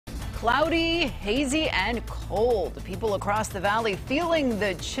Cloudy, hazy, and cold. People across the valley feeling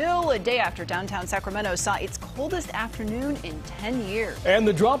the chill a day after downtown Sacramento saw its coldest afternoon in 10 years. And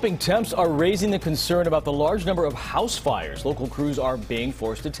the dropping temps are raising the concern about the large number of house fires local crews are being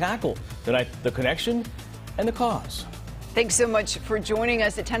forced to tackle. Tonight, the connection and the cause. Thanks so much for joining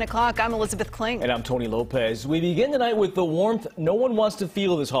us at 10 o'clock. I'm Elizabeth Kling. And I'm Tony Lopez. We begin tonight with the warmth no one wants to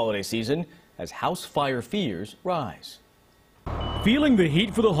feel this holiday season as house fire fears rise. Feeling the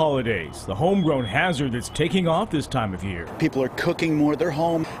heat for the holidays, the homegrown hazard that's taking off this time of year. People are cooking more at their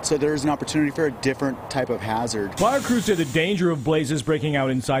home, so there's an opportunity for a different type of hazard. Fire crews say the danger of blazes breaking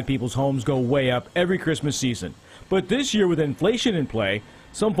out inside people's homes go way up every Christmas season. But this year, with inflation in play,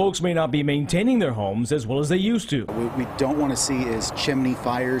 some folks may not be maintaining their homes as well as they used to. What we don't want to see is chimney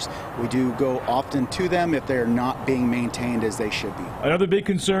fires. We do go often to them if they are not being maintained as they should be. Another big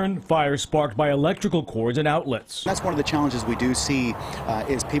concern, fires sparked by electrical cords and outlets. That's one of the challenges we do see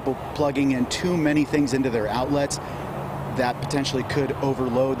is people plugging in too many things into their outlets that potentially could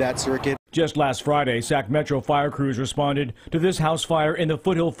overload that circuit. Just last Friday, Sac Metro fire crews responded to this house fire in the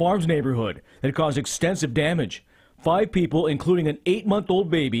Foothill Farms neighborhood that caused extensive damage. 5 people, including an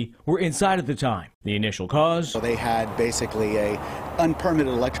 8-month-old baby, were inside at the time. The initial cause? So they had basically a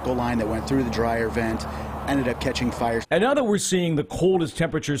unpermitted electrical line that went through the dryer vent, ended up catching fire. And now that we're seeing the coldest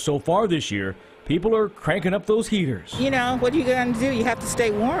temperatures so far this year, people are cranking up those heaters. You know, what are you going to do? You have to stay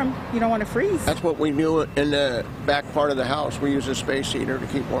warm. You don't want to freeze. That's what we do in the back part of the house. We use a space heater to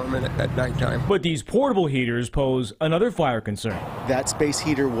keep warm at nighttime. But these portable heaters pose another fire concern. That space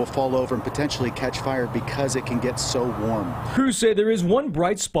heater will fall over and potentially catch fire because it can get so warm. Crews say there is one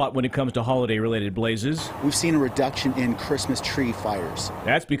bright spot when it comes to holiday-related blazes. We've seen a reduction in Christmas tree fires.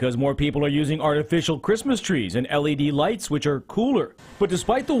 That's because more people are using artificial Christmas trees and LED lights, which are cooler. But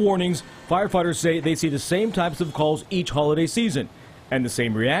despite the warnings, firefighters say they see the same types of calls each holiday season and the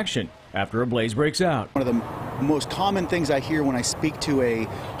same reaction after a blaze breaks out. One of the most common things I hear when I speak to a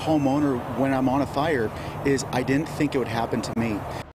homeowner when I'm on a fire is, "I didn't think it would happen to me."